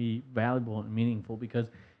really be valuable and meaningful,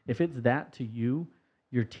 because if it's that to you,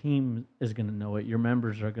 your team is going to know it, your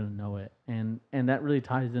members are going to know it, and that really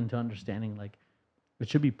ties into understanding like it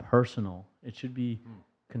should be personal, it should be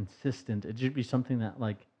consistent, it should be something that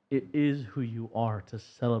like it is who you are to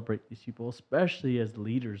celebrate these people, especially as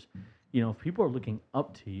leaders. You know, if people are looking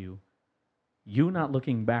up to you, you not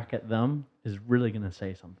looking back at them is really going to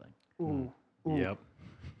say something. Ooh. Ooh. Yep.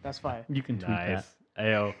 That's fire. You can tweet Nice.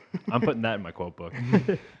 Ayo, I'm putting that in my quote book.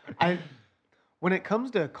 that. I when it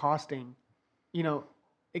comes to costing, you know,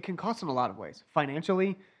 it can cost in a lot of ways.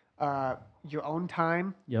 Financially, your own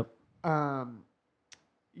time, Yep. um,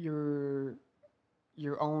 your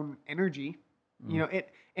your own energy. You know, it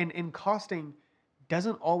and costing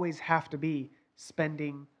doesn't always have to be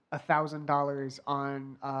spending $1,000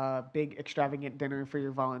 on a big extravagant dinner for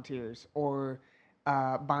your volunteers, or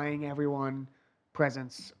buying everyone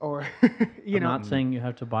presents, or you I'm know, not saying you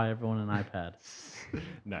have to buy everyone an iPad.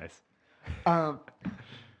 Nice. um,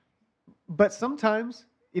 but sometimes,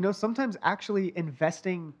 sometimes actually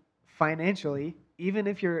investing financially, even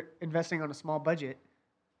if you're investing on a small budget,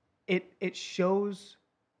 it shows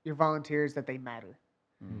your volunteers that they matter.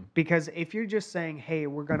 Mm. Because if you're just saying, "Hey,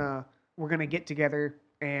 we're gonna get together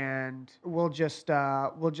and we'll just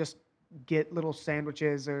get little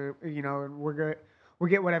sandwiches, or and we'll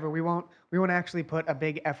get whatever, we won't actually put a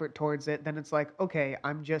big effort towards it," then it's like, okay,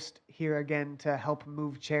 I'm just here again to help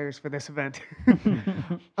move chairs for this event.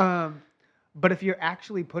 um, but if you're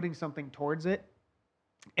actually putting something towards it,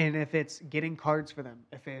 and if it's getting cards for them,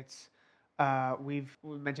 if it's we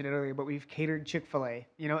mentioned it earlier, but we've catered Chick-fil-A.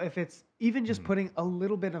 If it's even just Mhm. putting a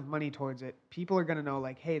little bit of money towards it, people are gonna know,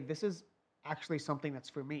 like, hey, this is actually something that's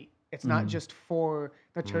for me. It's not Mhm. just for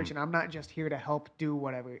the church, Mm. and I'm not just here to help do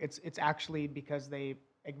whatever. It's actually because they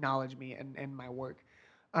acknowledge me and my work.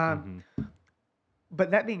 Um, Mhm. but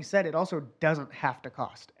that being said, it also doesn't have to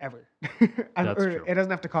cost ever, That's or true. it doesn't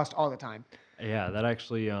have to cost all the time. Yeah, that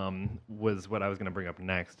actually was what I was going to bring up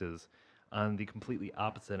next, is on the completely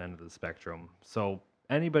opposite end of the spectrum. So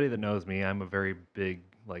anybody that knows me, I'm a very big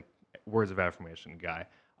like words of affirmation guy.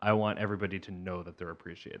 I want everybody to know that they're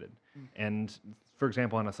appreciated. And for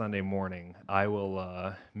example, on a Sunday morning, I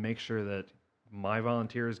will make sure that my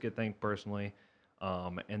volunteers get thanked personally.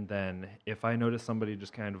 And then if I notice somebody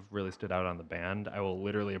just kind of really stood out on the band, I will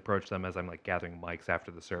literally approach them as I'm like gathering mics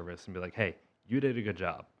after the service and be like, "Hey, you did a good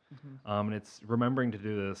job." And it's remembering to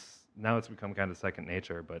do this. Now it's become kind of second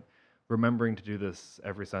nature, but remembering to do this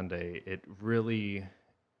every Sunday, it really,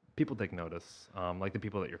 people take notice, like the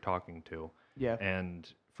people that you're talking to. Yeah.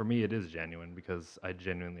 And for me, it is genuine because I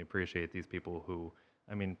genuinely appreciate these people who,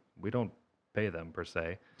 I mean, we don't pay them per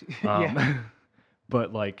se. Yeah.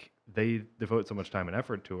 But like they devote so much time and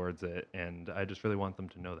effort towards it, and I just really want them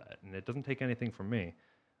to know that. And it doesn't take anything from me,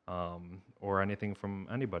 or anything from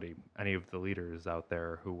anybody, any of the leaders out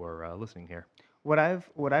there who are listening here. What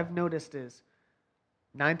I've noticed is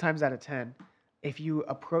 9 times out of 10, if you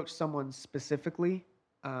approach someone specifically,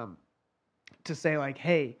 um, to say, like,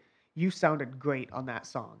 "Hey, you sounded great on that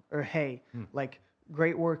song," or "Hey, Hmm. like,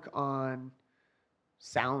 great work on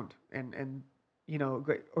sound, and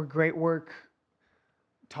great work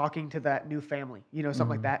talking to that new family," something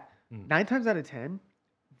like Mhm. that. Mm. 9 times out of 10,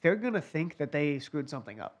 they're gonna think that they screwed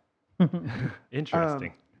something up.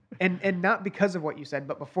 Interesting. And not because of what you said,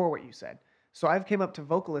 but before what you said. So I've came up to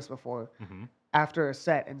vocalists before Hmm. after a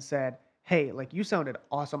set and said, "Hey, like, you sounded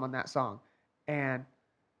awesome on that song," and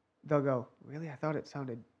they'll go, "Really? I thought it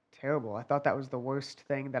sounded terrible. I thought that was the worst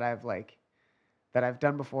thing that I've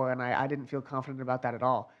done before, and I didn't feel confident about that at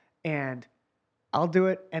all." And I'll do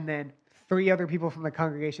it, and then 3 other people from the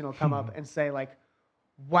congregation will come up and say like,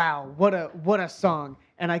 "Wow, what a song!"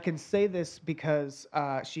 And I can say this because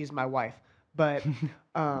she's my wife, but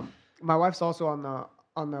my wife's also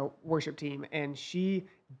on the worship team, and she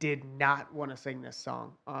did not want to sing this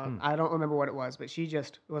song. I don't remember what it was, but she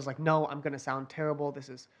just was like, "No, I'm gonna sound terrible.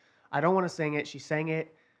 I don't want to sing it." She sang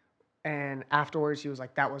it, and afterwards she was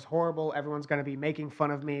like, "That was horrible. Everyone's gonna be making fun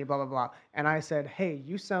of me, blah blah blah." And I said, "Hey,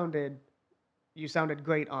 you sounded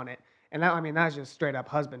great on it." And that, I mean, that's just straight up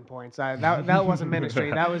husband points. That wasn't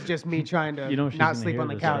ministry. That was just me trying to You know she's not gonna sleep hear on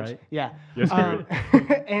the this, couch. right? Yeah. You're screwed.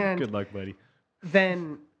 And Good luck, buddy.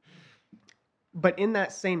 then, but in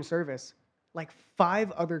that same service, like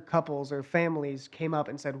 5 other couples or families came up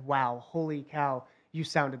and said, "Wow, holy cow, you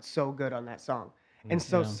sounded so good on that song." And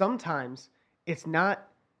so Yeah. sometimes it's not,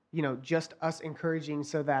 just us encouraging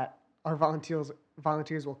so that our volunteers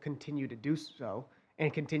will continue to do so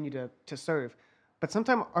and continue to serve. But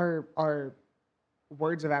sometimes our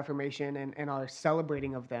words of affirmation and our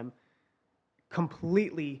celebrating of them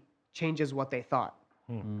completely changes what they thought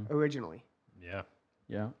originally. Yeah.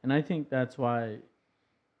 Yeah, and I think that's why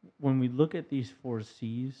when we look at these 4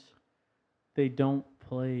 C's, they don't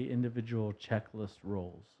play individual checklist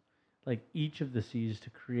roles. Like each of the C's, to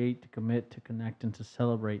create, to commit, to connect, and to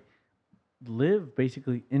celebrate, live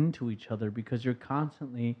basically into each other, because you're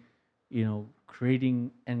constantly,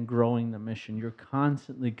 creating and growing the mission. You're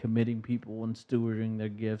constantly committing people and stewarding their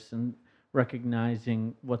gifts and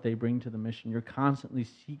recognizing what they bring to the mission. You're constantly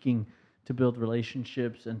seeking to build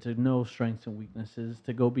relationships and to know strengths and weaknesses,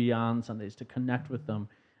 to go beyond Sundays, to connect with them.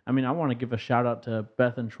 I mean, I want to give a shout out to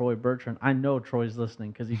Beth and Troy Bertrand. I know Troy's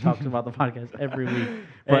listening because he talks about the podcast every week,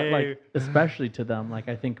 but like especially to them, like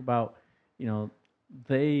I think about,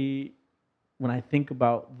 they, when I think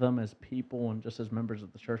about them as people and just as members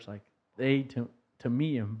of the church, like they to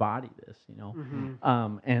me embody this,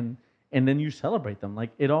 and then you celebrate them,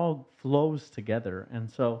 like it all flows together. And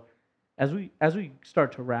so as we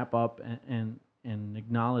start to wrap up and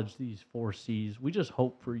acknowledge these 4 C's, we just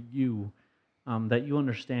hope for you that you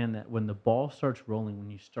understand that when the ball starts rolling,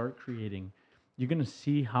 when you start creating, you're going to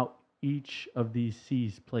see how each of these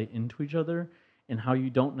C's play into each other, and how you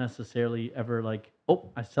don't necessarily ever like, "Oh,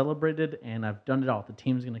 I celebrated and I've done it all. The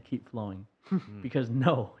team's going to keep flowing." Because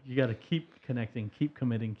no, you got to keep connecting, keep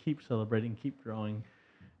committing, keep celebrating, keep growing.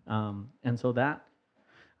 And so that,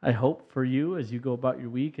 I hope for you as you go about your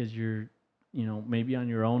week, as you're, maybe on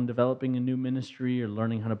your own developing a new ministry or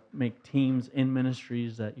learning how to make teams in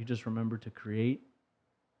ministries, that you just remember to create,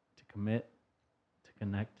 to commit, to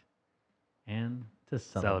connect, and to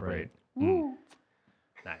celebrate.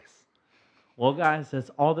 Nice. Well, guys, that's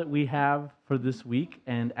all that we have for this week.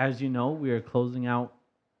 And as you know, we are closing out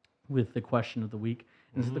with the question of the week.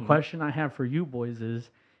 And so the question I have for you boys is,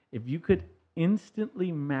 if you could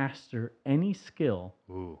instantly master any skill,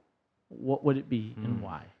 what would it be and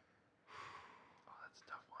why? Oh, that's a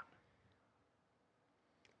tough one.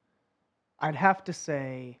 I'd have to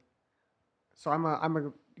say, so I'm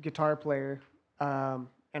a guitar player,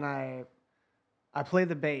 and I play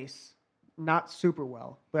the bass, not super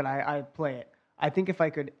well, but I play it. I think if I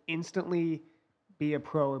could instantly be a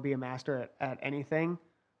pro or be a master at anything,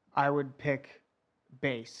 I would pick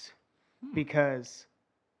bass, because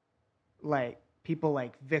like people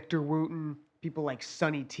like Victor Wooten, people like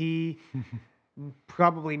Sonny T,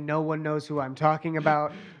 probably no one knows who I'm talking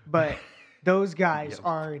about, but those guys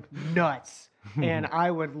are nuts. And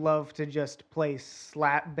I would love to just play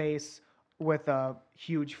slap bass with a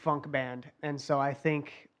huge funk band. And so I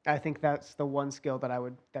think that's the one skill that I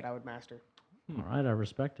would master. All right, I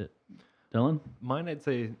respect it. Dylan? Mine, I'd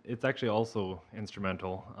say it's actually also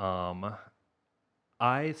instrumental.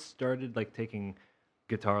 I started like taking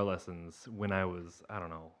guitar lessons when I was, I don't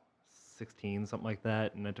know, 16, something like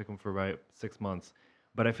that, and I took them for about 6 months.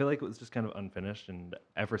 But I feel like it was just kind of unfinished, and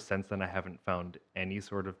ever since then, I haven't found any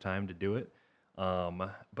sort of time to do it.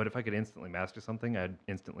 But if I could instantly master something, I'd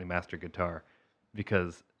instantly master guitar,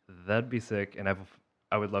 because that'd be sick, and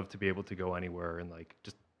I would love to be able to go anywhere and like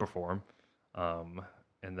just perform.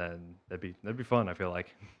 And then that'd be fun, I feel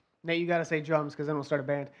like. Nate, you gotta say drums, because then we'll start a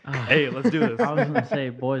band. Hey, let's do this. I was going to say,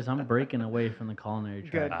 boys, I'm breaking away from the culinary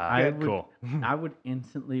track. Good. Cool. I would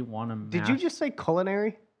instantly want to Did you just say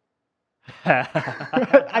culinary?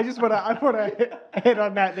 I want to hit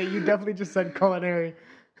on that you definitely just said culinary.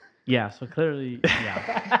 Yeah, so clearly,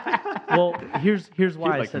 yeah. Well, here's why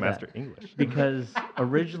You'd I like to said master that. English. Because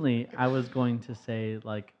originally I was going to say,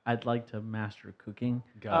 like, I'd like to master cooking.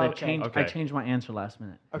 Got But it. I Okay. changed my answer last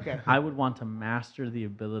minute. Okay. I would want to master the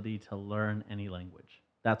ability to learn any language.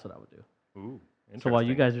 That's what I would do. Ooh, So while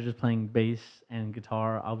you interesting. guys are just playing bass and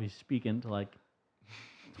guitar, I'll be speaking to like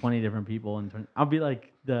 20 different people. And I'll be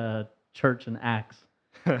like the church in Acts,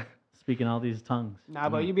 speaking all these tongues. Nah,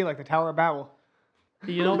 but you'd be like the Tower of Babel.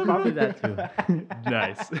 You know, probably that too.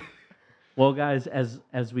 Nice. Well, guys,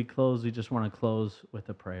 as we close, we just want to close with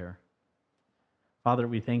a prayer. Father,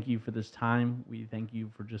 we thank you for this time. We thank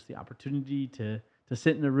you for just the opportunity to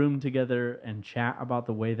sit in a room together and chat about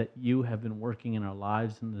the way that you have been working in our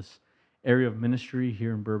lives in this area of ministry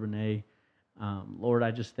here in Bourbonnais. Lord,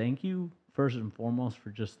 I just thank you first and foremost for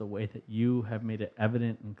just the way that you have made it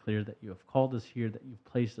evident and clear that you have called us here, that you've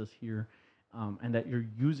placed us here, and that you're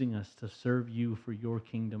using us to serve you for your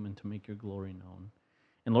kingdom and to make your glory known.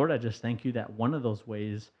 And Lord, I just thank you that one of those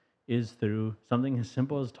ways is through something as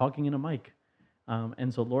simple as talking in a mic.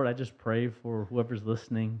 And so, Lord, I just pray for whoever's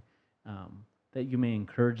listening that you may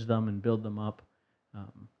encourage them and build them up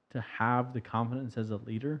to have the confidence as a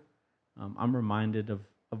leader. I'm reminded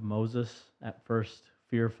of Moses at first,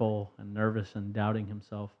 fearful and nervous and doubting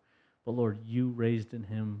himself. But Lord, you raised in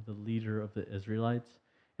him the leader of the Israelites.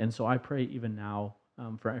 And so I pray even now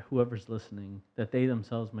for whoever's listening that they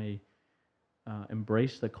themselves may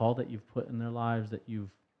embrace the call that you've put in their lives, that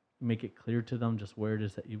you've make it clear to them just where it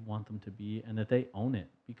is that you want them to be, and that they own it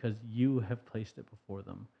because you have placed it before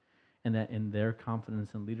them, and that in their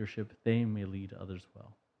confidence and leadership, they may lead others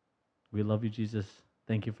well. We love you, Jesus.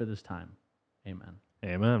 Thank you for this time. Amen.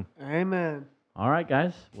 Amen. Amen. All right,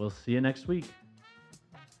 guys. We'll see you next week.